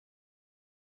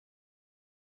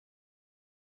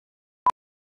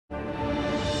A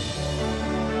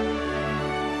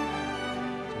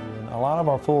lot of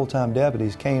our full-time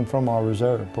deputies came from our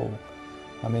reserve pool.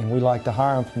 I mean, we like to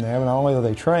hire them from there. Not only are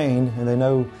they trained and they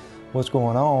know what's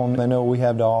going on, they know what we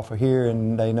have to offer here,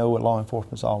 and they know what law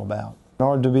enforcement's all about. In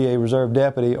order to be a reserve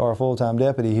deputy or a full-time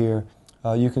deputy here,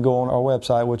 you can go on our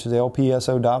website, which is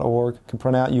lpso.org. You can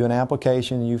print out you an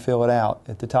application and you fill it out.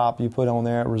 At the top you put on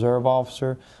there reserve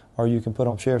officer, or you can put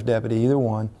on sheriff's deputy, either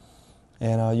one.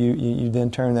 And you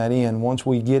then turn that in. Once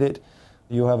we get it,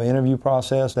 you'll have an interview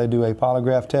process. They do a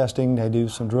polygraph testing, they do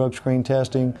some drug screen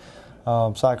testing,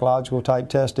 psychological type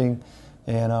testing,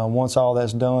 and once all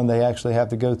that's done, they actually have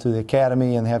to go through the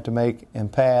academy and they have to make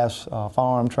and pass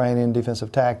firearm training,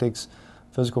 defensive tactics,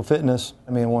 physical fitness.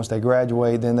 I mean, once they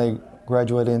graduate, then they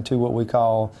graduate into what we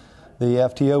call the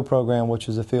FTO program, which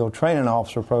is a field training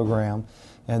officer program,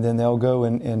 and then they'll go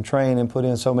and train and put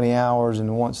in so many hours,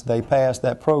 and once they pass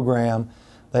that program,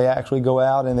 they actually go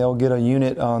out and they'll get a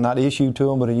unit, not issued to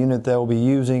them, but a unit they'll be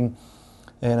using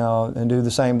and do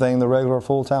the same thing the regular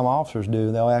full-time officers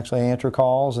do. They'll actually answer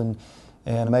calls and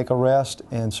make arrests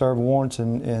and serve warrants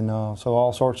and so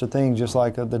all sorts of things just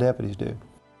like the deputies do.